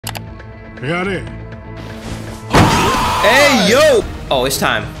Hey, yo! Oh, it's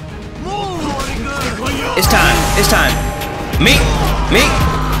time. It's time. It's time. Me.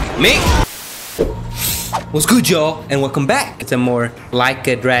 What's good, y'all? And welcome back to more Like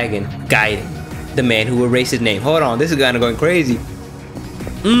a Dragon Gaiden. The man who erased his name. Hold on, this is kind of going crazy.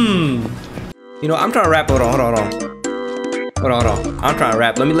 You know, I'm trying to rap. Hold on. I'm trying to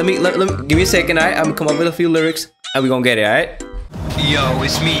rap. Let me give me a second. Alright, I'm gonna come up with a few lyrics and we gonna get it. Alright. Yo,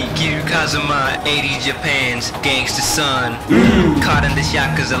 it's me, Kiryu, 80s Japan's gangster son. Caught in this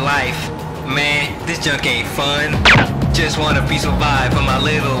yakuza life. Man, this junk ain't fun. Just want a peaceful vibe for my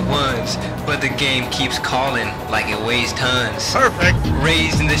little ones. But the game keeps calling like it weighs tons. Perfect.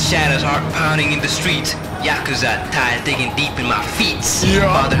 Raised in the shadows, heart pounding in the streets. Yakuza, tired digging deep in my feet. Yeah.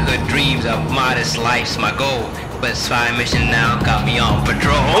 Fatherhood dreams of modest life's my goal. But spy mission now got me on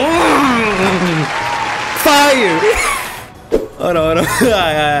patrol. Fire! Hold on.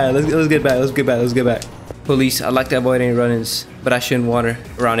 Alright, let's get back. Police, I'd like to avoid any run-ins, but I shouldn't wander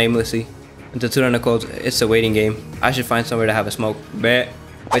around aimlessly. Until 200 codes, it's a waiting game. I should find somewhere to have a smoke. Bet.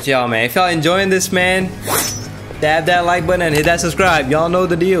 But y'all, man, if y'all enjoying this, man, dab that like button and hit that subscribe. Y'all know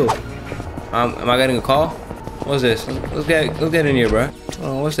the deal. Am I getting a call? What's this? Let's get in here, bro.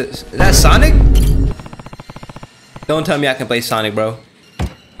 Oh, what's this? Is that Sonic? Don't tell me I can play Sonic, bro.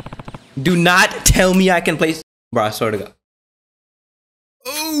 Do not tell me I can play. Bro, I swear to God.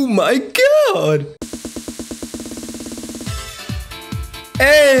 Oh my God!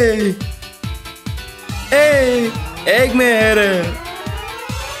 Hey! Eggman!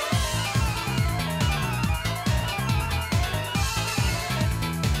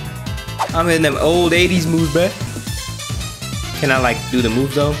 I'm hitting them old 80s moves, bruh. Can I like do the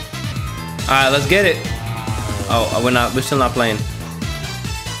moves though? Alright, let's get it. Oh, we're still not playing.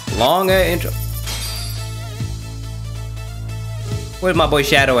 Long intro. Where's my boy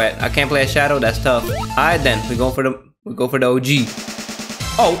Shadow at? I can't play a Shadow, that's tough. Alright then, we go for the OG.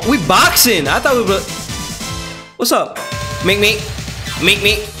 Oh, we boxing! I thought we were. What's up? Make me.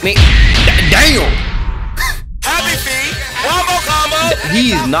 Damn! Happy feet! Combo!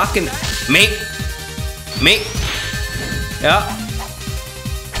 He is knocking. Make. Yeah.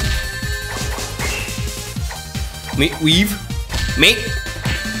 Weave. Make.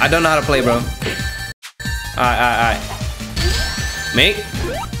 I don't know how to play, bro. Alright. Make.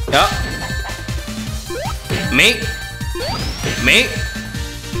 Yeah. Make.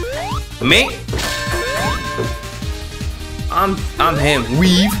 I'm him.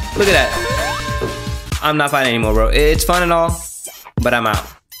 Weave. Look at that. I'm not fighting anymore, bro. It's fun and all, but I'm out.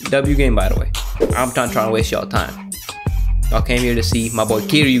 W game, by the way. I'm not trying to waste y'all time. Y'all came here to see my boy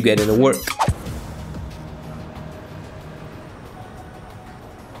Kiryu get into work.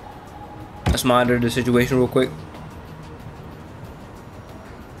 Let's monitor the situation real quick.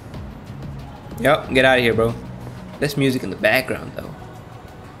 Yep, get out of here, bro. There's music in the background, though.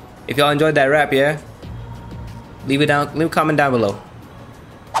 If y'all enjoyed that rap, yeah? Leave a comment down below.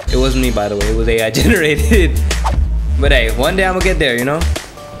 It wasn't me, by the way. It was AI generated. But hey, one day I'm gonna get there, you know?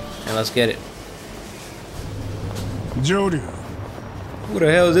 And let's get it. Jody. Who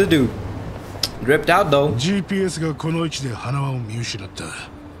the hell is this dude? Dripped out, though. GPSがこの位置で花輪を見失った。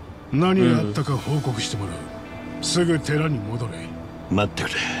何があったか報告してもらう。すぐ寺に戻れ。待ってく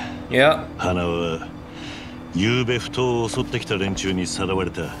れ。Yeah. 花輪は夕べふと襲ってきた連中にさらわ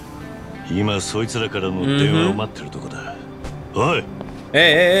れた。今そいつらからの電話を待ってるとこだ。おい。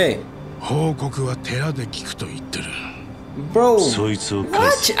Hey. 報告は寺で聞くと言ってる。Bro,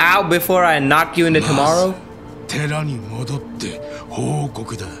 watch out before I knock you into tomorrow. 寺に戻って報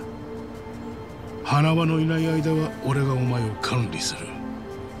告だ。花輪のいない間は俺がお前を管理する。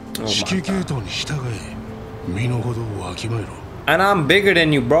指揮系統に従え。身の程をわきまえろ。And I'm bigger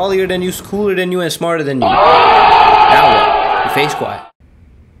than you, brawlier than you, cooler than you, and smarter than you. Now what? You face quiet.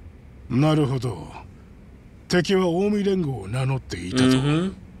 なるほど。敵は近江連合を名乗っていたと。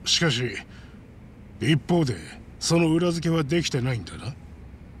しかし、一方でその裏付けはできてないんだな。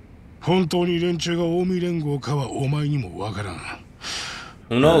本当に連中が近江連合かはお前にもわからん。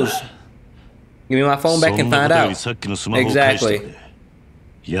Who knows? Give me my phone back and find out. Exactly.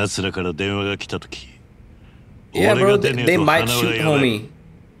 奴らから電話が来たとき。Yeah, bro, they might shoot, homie.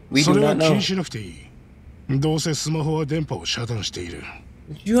 We do not know.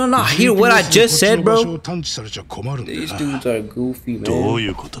 You do not hear what I just said, bro? These dudes are goofy, man. どうい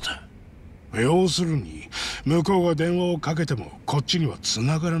うことだ? 要するに、向こうが電話をかけてもこっちには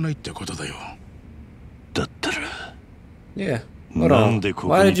繋がらないってことだよ。だったら。Yeah. Hold on.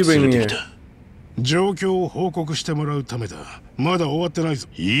 Why did you bring me here? 状況を報告してもらうためだ。まだ終わってないぞ。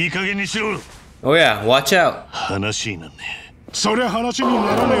いい加減にしろ。Oh yeah, watch out. 話になんね。そりゃ話に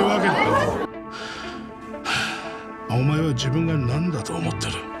ならねえわけだ。お前は自分が何だと思って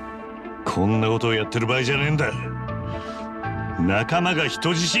る。こんなことをやってる場合じゃねえんだ。仲間が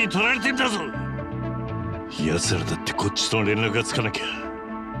人質に取られてんだぞ。奴らだってこっちとの連絡がつかなきゃ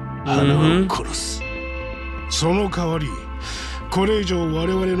花輪を殺す。その代わりこれ以上我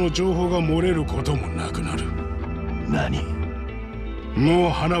々の情報が漏れることもなくなる。何？も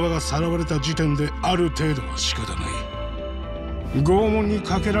う花輪がさらわれた時点である程度は仕方ない。拷問に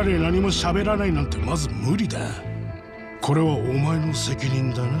かけられ何も喋らないなんてまず無理だ。これはお前の責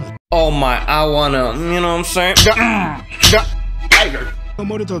任だな。Oh my, I wanna, you know what I'm saying? 生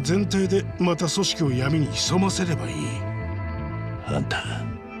まれた前提でまた組織を闇に潜ませればいい。あんた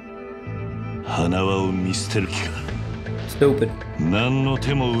花輪を見捨てる気か。Stupid. 何の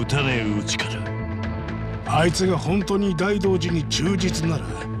手も打たねえうちから。あいつが本当に大道寺に忠実なら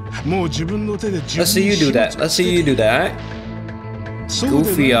もう自分の手で自分 Let's see you do that. Let's see you do that, alright? そう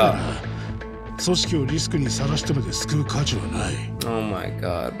でないなら組織をリスクにさらしてまで救う価値はない。 Oh my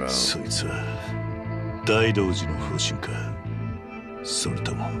god, bro. そいつは大道寺の方針か、それ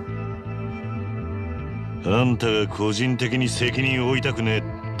ともあんたが個人的に責任を負いたくねえ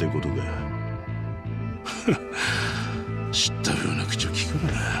ってことか。知ったような口を聞く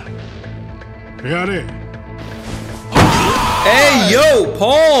な。やれ。 Hey, yo,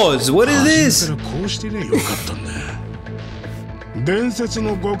 pause. What is this? こうしてねよかったんだ。伝説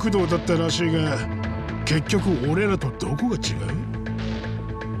の極道だったらしいが結局俺らとどこが違う？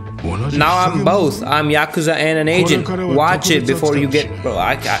 Now I'm both. I'm yakuza and an agent. Watch it before you get, bro.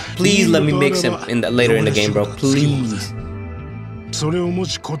 Please let me mix him in the, later in the game, bro. Please. それをも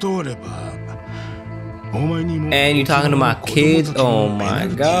し断ればお前にも And you talking to my kids? Oh my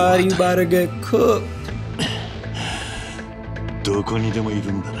god, you better get cooked. どこにでもい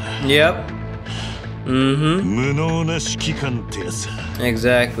るんだな。 Yep. Mm-hmm. 無能な指揮官ってやつ。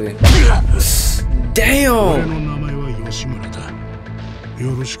 Exactly. 俺 Damn. の名前は吉村だ。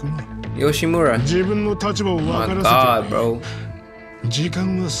よろしくな。 Yoshimura. 自分の立場を分 My から god, せて bro. 時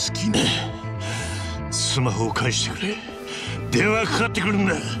間は好きな。スマホを返してくれ。電話かかってくるん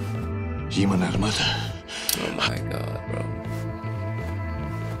だ。今ならまだ。 Oh my god, bro.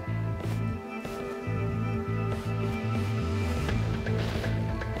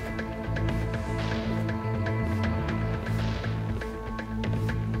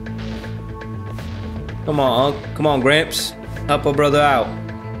 Come on, Unc. Come on, Gramps. Help a brother out.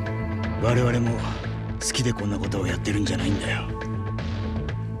 我々も好きでこんなことをやってるんじゃないんだよ。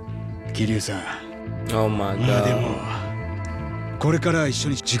桐生さん。 Oh my まあで god. もこれからは一緒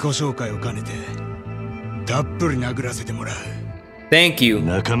に自己紹介を兼ねてたっぷり殴らせてもらう。 Thank you.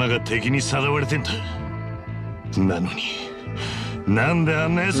 仲間が敵にさらわれてんだ。なのになんであ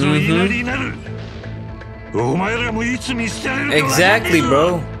んな奴の言いなりになる。お前らもいつ見捨てられるか。 Exactly,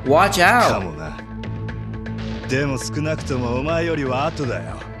 bro. Watch か out. もな。でも少なくともお前よりは後だ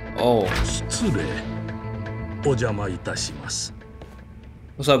よ。 Oh. 失礼。お邪魔いたします。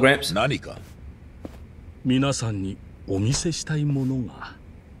 What's up, Gramps? 何か皆さんにお見せしたいものが。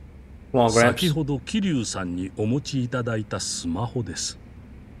 Come on, 先 Gramps. ほど桐生さんにお持ちいただいたスマホです。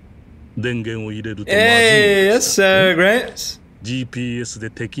電源を入れるとまずいの Hey, で yes, す sir, Gramps. GPS で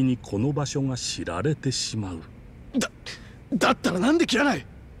敵にこの場所が知られてしまう。だったらなんで切らない？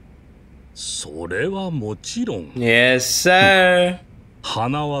それはもちろん Yes, sir.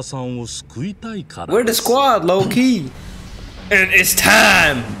 花輪さんを救いたいから We're the です。 squad, low key. And it's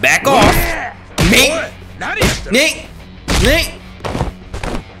time. Back off. Nick. Nick. Nick.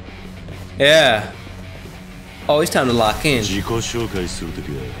 Yeah. Oh, it's time to lock in. 自己紹介すると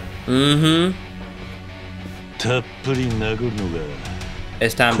きは Mm-hmm. たっぷり殴るのが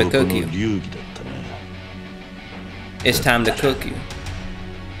It's time to ここ cook の you. 流儀だったな。 It's time to cook you.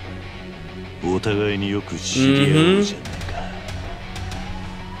 お互いによく知り合うじゃないか。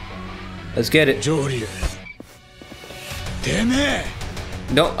 Let's get it. 上流。てめえ。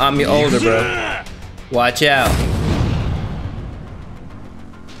 Don't, I'm your older, bro. Watch out.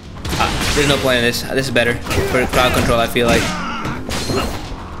 There's no point in this. This is better for crowd control, I feel like.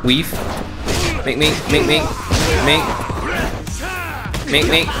 Weave. Make.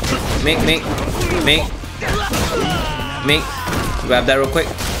 Grab that real quick.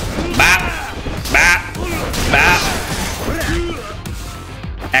 Bop.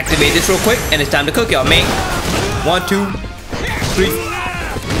 Activate this real quick, and it's time to cook y'all. Make 1, 2, 3,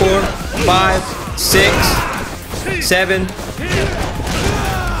 4, 5, 6, 7.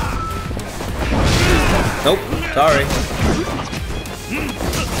 Nope, sorry.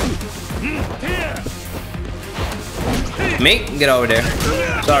 Mate, get over there.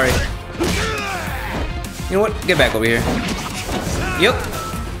 Sorry. You know what? Get back over here. Yep.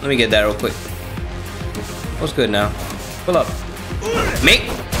 Let me get that real quick. What's good now? Pull up. Make.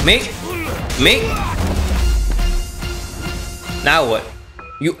 Now what?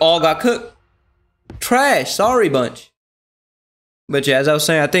 You all got cooked. Trash. Sorry, bunch. But yeah, as I was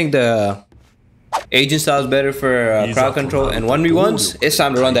saying, I think the agent style is better for crowd control and 1v1s. It's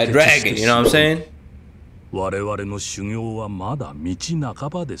time to run that dragon. You know what I'm saying?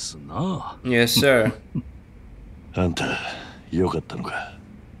 Yes, sir.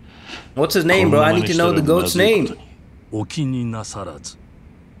 What's his name, bro? I need to know the goat's name. Who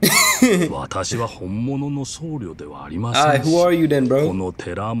are you then, bro?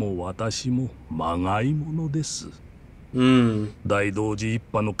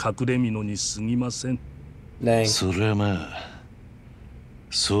 Dang.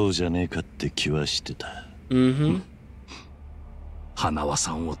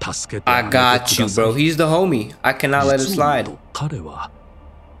 I got you, bro. He's the homie. I cannot let it slide.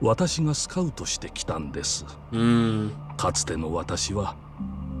 私がスカウトしてきたんです。かつての私は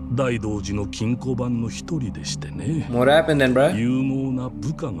大道寺の金庫番の一人でしてね。What happened then, bro? 有能な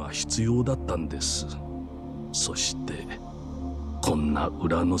部下が必要だったんです。そしてこんな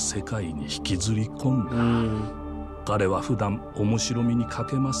裏の世界に引きずり込んだ。彼は普段面白みに欠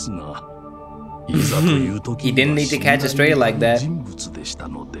けますが、いざという時には信頼の人物でした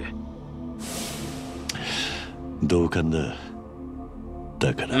ので。同感だ。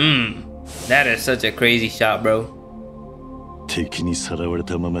That is such a crazy shot, bro.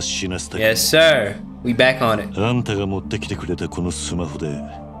 Yes, sir. We back on it. The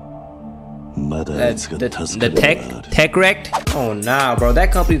tech wrecked? Oh nah, bro.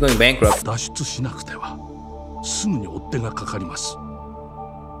 That company's going bankrupt. Let's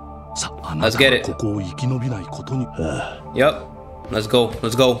get it. Yup. Let's go.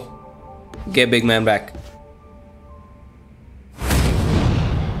 Let's go. Get big man back.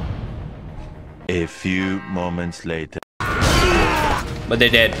 A few moments later. But they're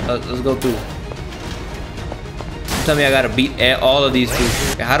dead. Let's go through. Tell me I gotta beat all of these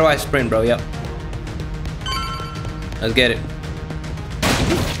dudes. Okay, how do I sprint, bro? Yep. Let's get it.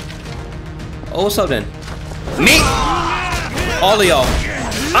 Oh, what's up then? Me! All of y'all.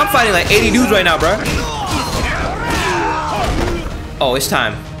 I'm fighting like 80 dudes right now, bro. Oh, it's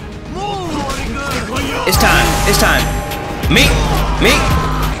time. It's time. It's time. Me!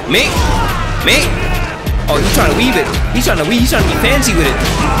 Oh, he's trying to weave it. He's trying to weave. He's trying to be fancy with it.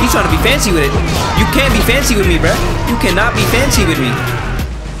 He's trying to be fancy with it. You can't be fancy with me, bruh. You cannot be fancy with me.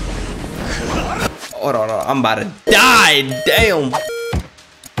 Hold on. I'm about to die. Damn.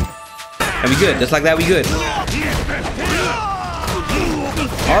 And we good. Just like that, we good.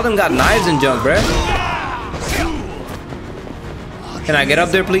 All of them got knives and junk, bruh. Can I get up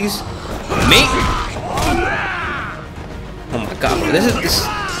there, please? Me? Oh my god, bro. This is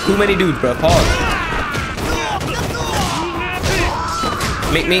too many dudes, bro. Pause.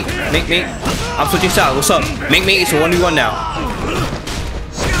 Make me. I'm switching sides. What's up? Make me. It's a 1v1 now.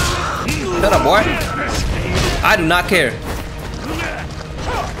 Shut up, boy. I do not care.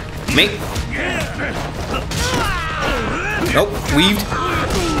 Make. Nope. Weaved.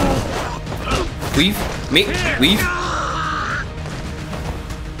 Weave. Make. Weave.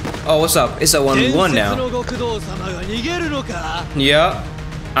 Oh, what's up? It's a 1v1 now. Yeah.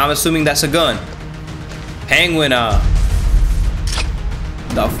 I'm assuming that's a gun. Penguin,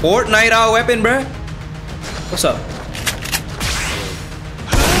 the Fortnite weapon, bruh? What's up?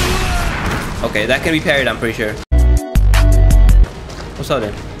 Okay, that can be parried, I'm pretty sure. What's up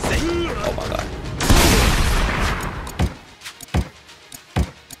then? Oh my god.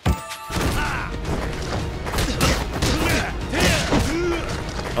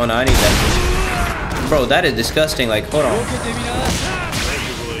 Oh no, I need that. Bro, that is disgusting. Like, hold on.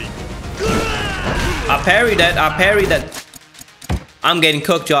 I parried that. I'm getting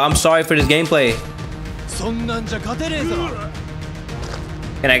cooked, y'all. I'm sorry for this gameplay.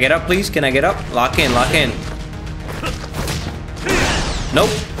 Can I get up, please? Can I get up? Lock in. Nope.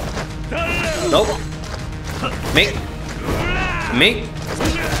 Make.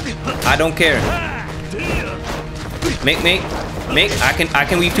 I don't care. Make. I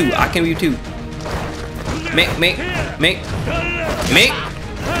can weave too. Make.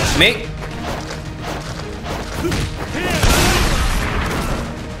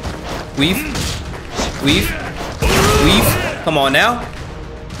 Weave. Come on now.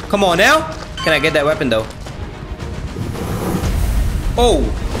 Can I get that weapon though? Oh.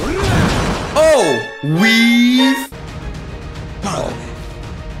 Weave. Oh.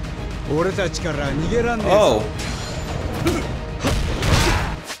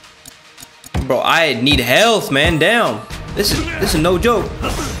 Bro, I need health, man. Damn. This is no joke.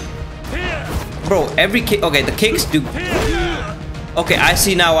 Bro, every kick. Okay, the kicks do. Okay, I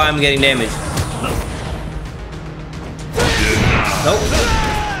see now why I'm getting damaged. Nope.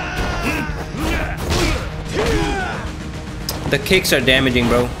 The kicks are damaging,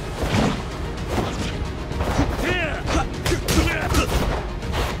 bro.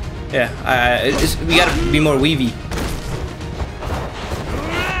 Yeah, we gotta be more weavy.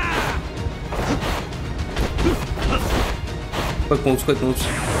 Quick moves, quick moves.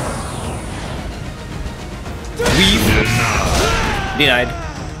 Weave. Denied.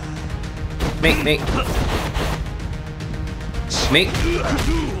 Make.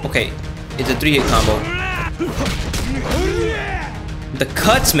 Okay, it's a 3-hit combo. The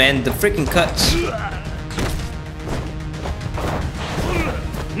cuts, man, the freaking cuts.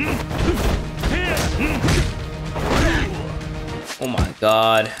 Oh my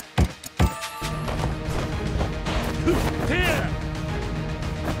god.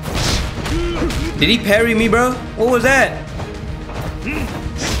 Did he parry me, bro? What was that?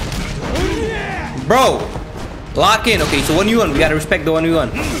 Bro, lock in. Okay, so 1v1. We gotta respect the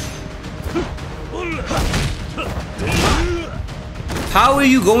 1v1. How are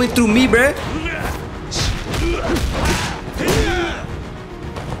you going through me, bro?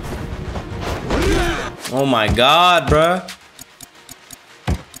 Oh my god, bro.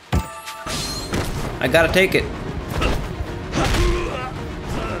 I gotta take it.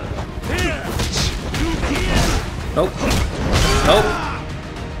 Nope. Nope.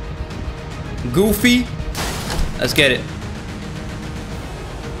 Goofy. Let's get it.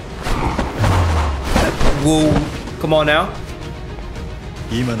 Whoa. Come on now.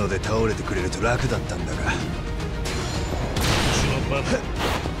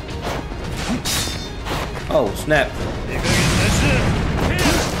 Oh, snap.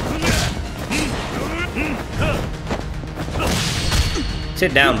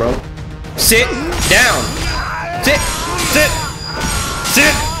 Sit down, bro. Sit down.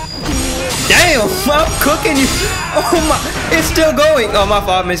 Sit. Damn, I'm cooking you. Oh my, it's still going. Oh, my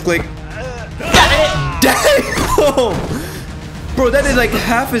fault, misclick. Damn. Bro, that is like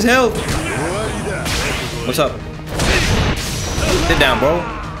half his health. What's up? Sit down, bro.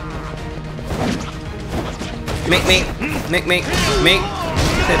 Make.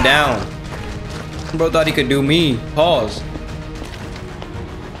 Sit down. Bro thought he could do me. Pause.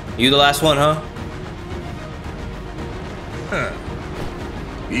 You the last one, huh?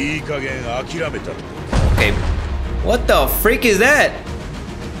 Okay. What the freak is that?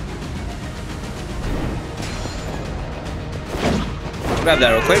 Grab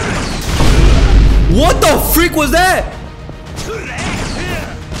that real quick. What the freak was that?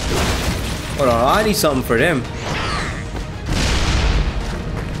 Hold on, I need something for them.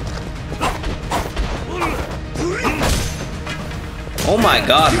 Oh my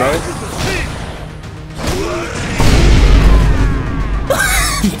god, bro.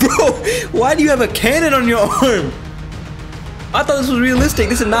 Bro, why do you have a cannon on your arm? I thought this was realistic.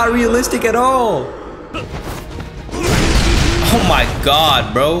 This is not realistic at all. Oh my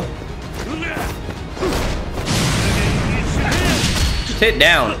god, bro. Sit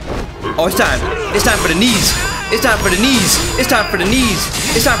down. Oh, it's time. It's time for the knees. It's time for the knees. It's time for the knees.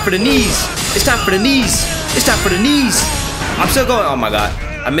 It's time for the knees. It's time for the knees. It's time for the knees. I'm still going. Oh my god.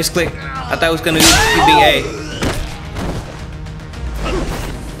 I misclicked. I thought I was gonna keep being A.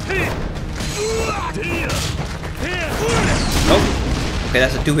 Oh. Okay,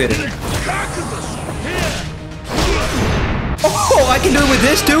 that's a 2-hitter. Oh, I can do it with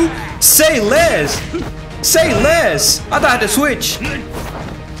this too? Say less. Say less. I thought I had to switch.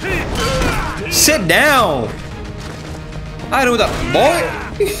 Sit down. I know that boy.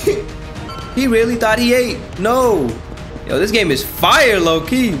 He really thought he ate. No. Yo, this game is fire low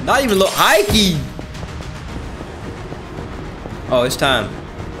key. Not even low high key. Oh, it's time.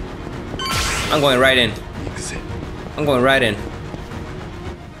 I'm going right in. I'm going right in.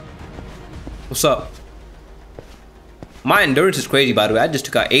 What's up? My endurance is crazy, by the way. I just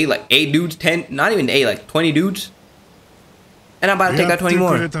took out 8 dudes, 10, not even 8, like 20 dudes. And I'm about to take out 20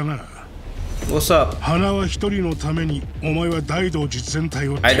 more. What's up? I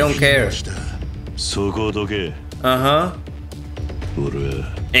don't care. Uh-huh.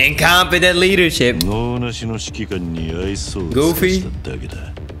 Incompetent leadership. Goofy.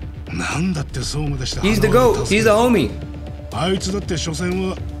 He's the GOAT. He's the homie.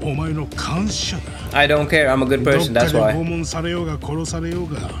 I don't care. I'm a good person. That's why.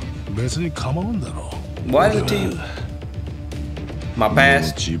 Why is it to you? My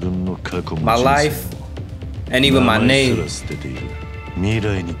past, my life, and even my name.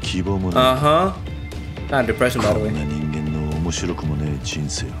 Uh-huh. Not depressing, by the way.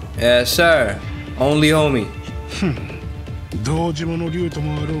 Yes, sir. Only homie.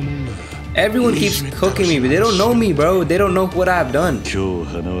 Everyone keeps cooking me, but they don't know me, bro. They don't know what I've done.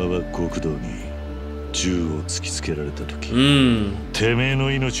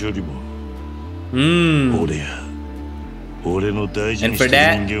 And for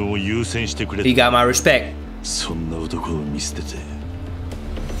that, he got my respect.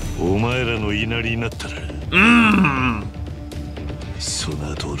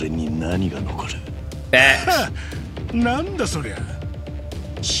 Facts.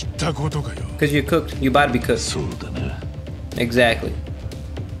 Because you're cooked. You about to be cooked. Exactly.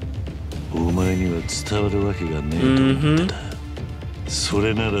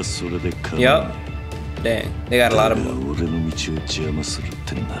 Yup. Dang, they got a lot of them.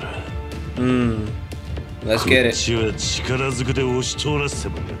 Let's get it.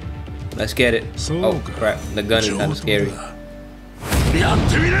 Let's get it. Oh crap, the gun is kind of scary.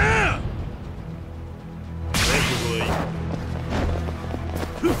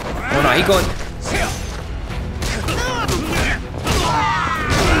 Oh no, he going.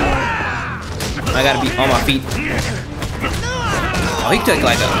 I gotta be on my feet. Oh, he took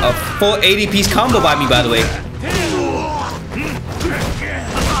like a full 80-piece combo by me, by the way.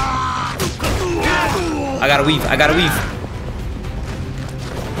 I gotta weave. I gotta weave.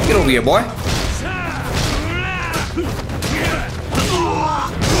 Get over here, boy.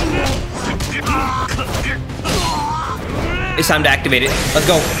 It's time to activate it. Let's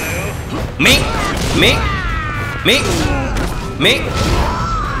go. Me.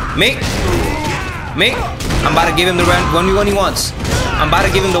 I'm about to give him the 1v1 he wants. I'm about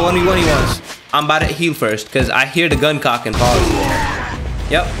to give him the 1v1 he wants. I'm about to heal first, because I hear the gun cock and pause.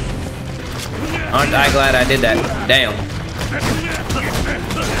 Yep. Aren't I glad I did that? Damn.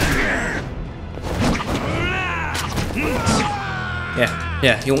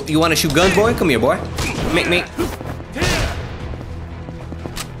 Yeah. You want to shoot guns, boy? Come here, boy. Make.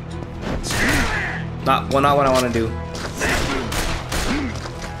 Not what I want to do.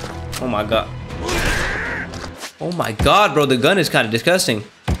 Oh my god. Oh my god, bro. The gun is kind of disgusting.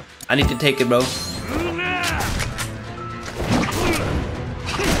 I need to take it, bro.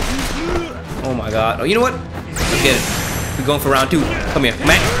 Oh my god. Oh, you know what? Let's get it. We're going for round 2. Come here.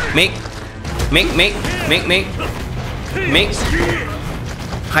 Make.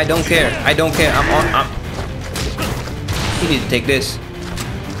 I don't care. I'm. You need to take this.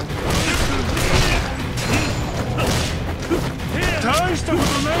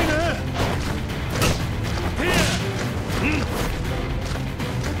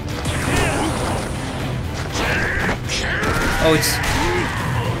 Oh, it's...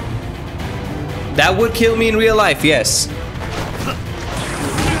 That would kill me in real life, yes.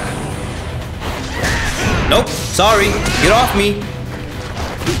 Nope, sorry. Get off me.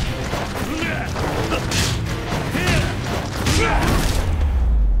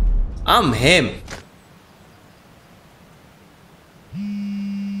 I'm him.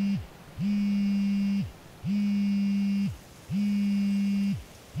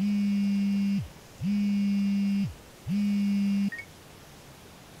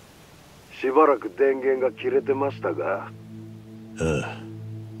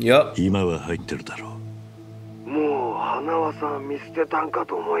 Yup.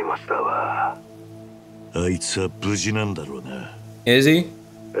 Is he?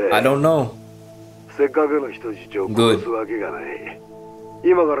 I don't know. Good.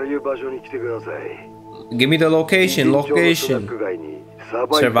 Give me the location.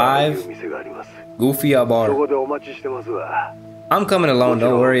 Survive. Goofy bar. I'm coming alone.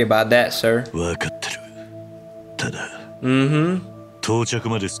 Don't worry about that, sir.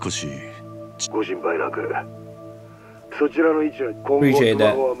 Appreciate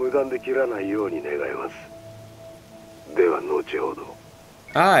that.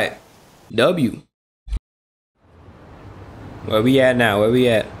 Alright. W. Where we at now? Where we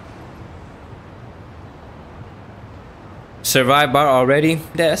at? Survive bar already?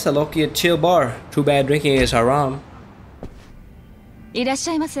 That's a low-key chill bar. Too bad drinking is haram.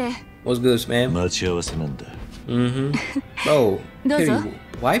 What's good, man? Bro, Kiryu,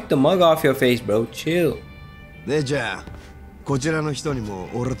 wipe the mug off your face, bro. Chill. I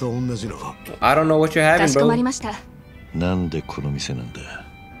don't know what you're having, bro.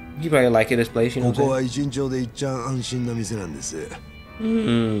 You probably like it, this place, you know what I'm saying?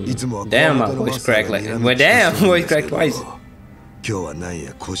 Damn, my voice cracked like... Well, damn, voice cracked twice.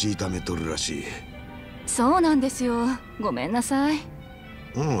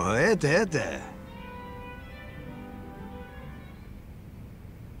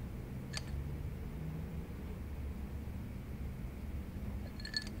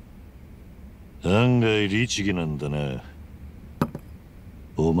 案外律儀なんだな。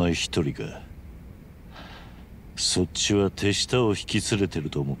お前一人が。そっちは手下を引き連れてる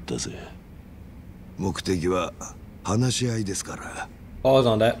と思ったぜ。目的は話し合いですから。Pause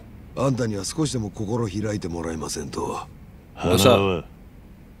on that. あんたには少しでも心開いてもらえませんと。花は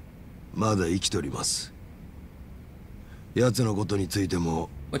まだ生きております。奴のことについても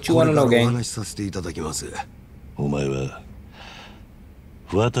What you wanna know, これから gang? お話しさせていただきます。お前は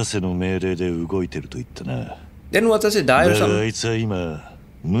渡瀬の命令で動いてると言ったな。Didn't Watase die だ or があ something? いつは今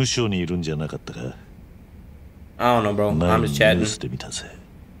無所にいるんじゃなかったか。 I don't know, bro. 前 I'm に just ニュ chatting. ースで見たぜ。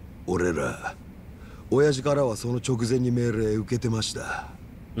俺ら親父からはその直前に命令受けてました。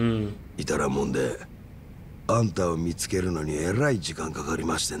いたらもんであんたを見つけるのにえらい時間かかり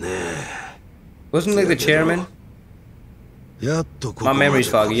ましてね。 Wasn't like the chairman? やっとここ My まで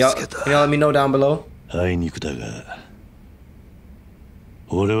memory's こ foggy. ぎ Y'all, つけた。 can y'all let me know down below? あいにくだが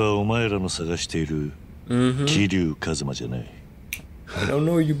俺はお前らの探している桐生一馬じゃない。 I don't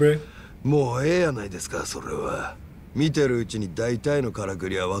know you, bro. もうええやないですか。それは見てるうちに大体のからく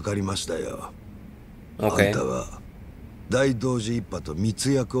りは分かりましたよ。あん Okay. たは大同時一派と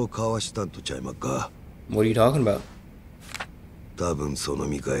密約を交わしたんとちゃいまっか。 What are you talking about? 多分その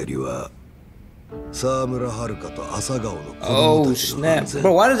見返りは沢村遥と朝顔の子供 Oh, たちの snap. 安全。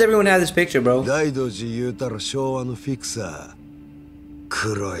 Bro, why does everyone have this picture, bro? 大同寺言うたら昭和のフィクサー。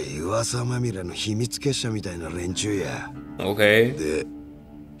黒い噂まみれの秘密結社みたいな連中や。 Okay. で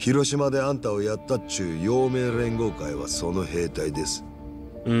広島であんたをやったっちゅう陽明連合会はその兵隊です。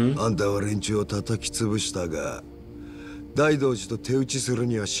あんたは連中を叩き潰したが大同寺と手打ちする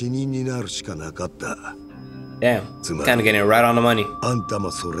には死人になるしかなかった。 Damn. Kind of getting it right on the money. あんた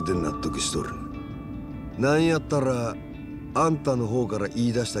もそれで納得しとる。なんやったらあんたの方から言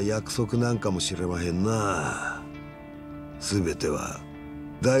い出した約束なんかもしれまへんな。すべては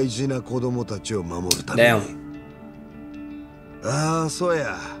大事な子供たちを守るために。 Damn. ああ、そう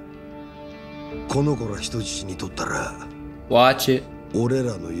や。この子ら人質にとったら Watch it. 俺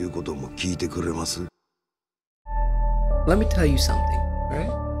らの言うことも聞いてくれます？ Let me tell you something, right?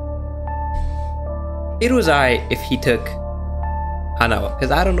 It was alright if he took Hanawa,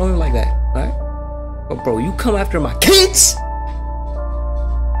 because I don't know him like that, right? But bro, you come after my kids?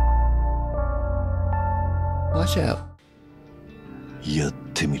 Watch out. やっ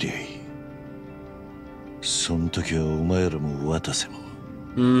てみりゃいい。そん時はお前らも渡せも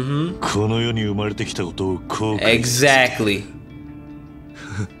この世に生まれてきたことを後悔する。 Exactly.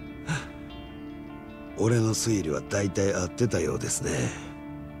 俺の推理は大体合ってたようですね。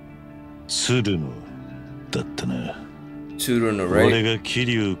鶴野だったな。 Shooter in the 俺 right. が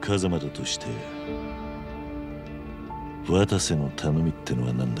桐生一馬だとして渡瀬の頼みっての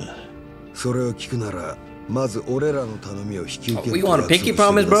は何だ？それを聞くならまず俺らの頼みを引き受け Oh, る you want a pinky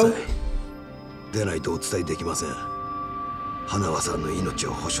promise, bro? でないとお伝えできません。花輪さんの命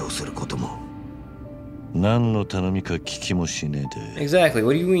を保証することも。何の頼みか聞きもしねえで Exactly.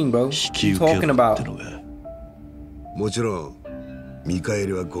 What do you mean, bro? 引 What き you 受け talking ろっ about? てのが。もちろん見返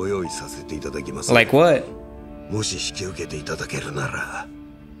りはご用意させていただきます。 Like what? もし引き受けていただけるなら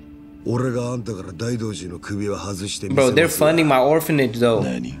俺があんたから大道寺の首を外してみせ Bro, ま they're すが funding my orphanage though.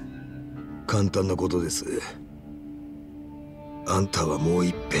 何？簡単なことです。あんたはもう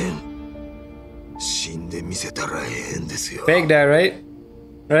一遍死んでみせたらええんですよ。 Fake that, right?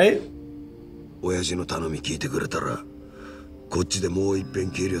 Right? 親父の頼み聞いてくれたらこっちでもう一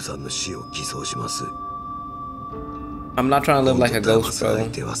遍桐生さんの死を偽装します。 I'm not trying to live like a 騙 ghost, す相 bro.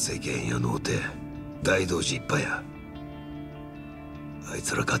 手は世間やのうて大道寺一派や。あい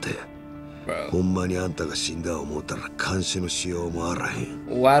つらかて Bro. ほんまにあんたが死んだ思うたら監視のしようもあらへん。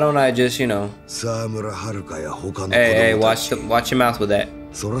 Why don't I just, you know? 沢村遥や他の子 Hey, hey, 供た watch ち watch your mouth with that.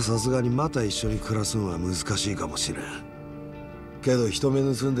 そらさすがにまた一緒に暮らすのは難しいかもしれんけど人目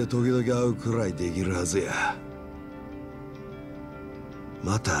盗んで時々会うくらいできるはずや。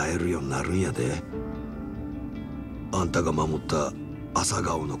また会えるようになるんやで。あんたが守った朝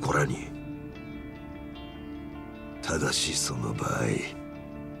顔の子らに。ただしその場合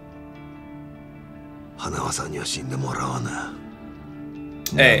花輪さんには死んでもらわな。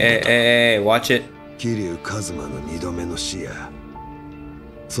 Hey, hey, hey, hey, watch it. 桐生一馬の二度目の死や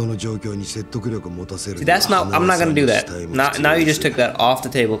その状況に説得力を持たせる See, that's not. I'm not gonna do that. Now you just took that off the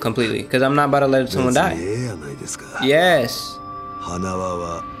table completely. Because I'm not about to let someone 別に die. ええやないですか。 Yes. 花輪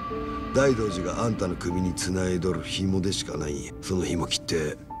は大道寺があんたの首につないどる紐でしかないんや。その紐切っ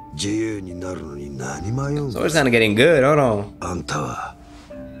て自由になるのに何迷うん So だ。 it's kind of getting good. Hold on. あんたは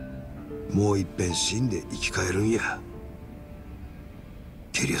もう一遍死んで生き返るんや。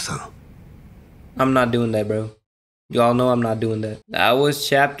桐生さん。 I'm not doing that, bro. Y'all know I'm not doing that. That was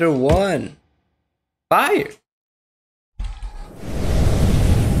chapter 1. Fire.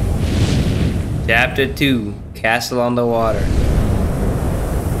 Chapter 2, Castle on the Water.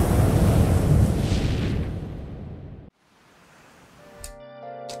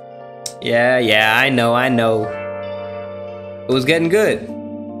 Yeah, I know. It was getting good,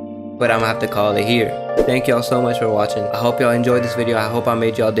 but I'm gonna have to call it here. Thank y'all so much for watching. I hope y'all enjoyed this video. I hope I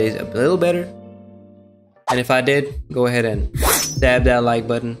made y'all days a little better. And if I did, go ahead and stab that like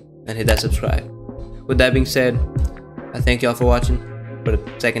button and hit that subscribe. With that being said, I thank y'all for watching for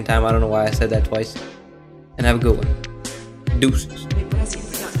the second time. I don't know why I said that twice. And have a good one. Deuces.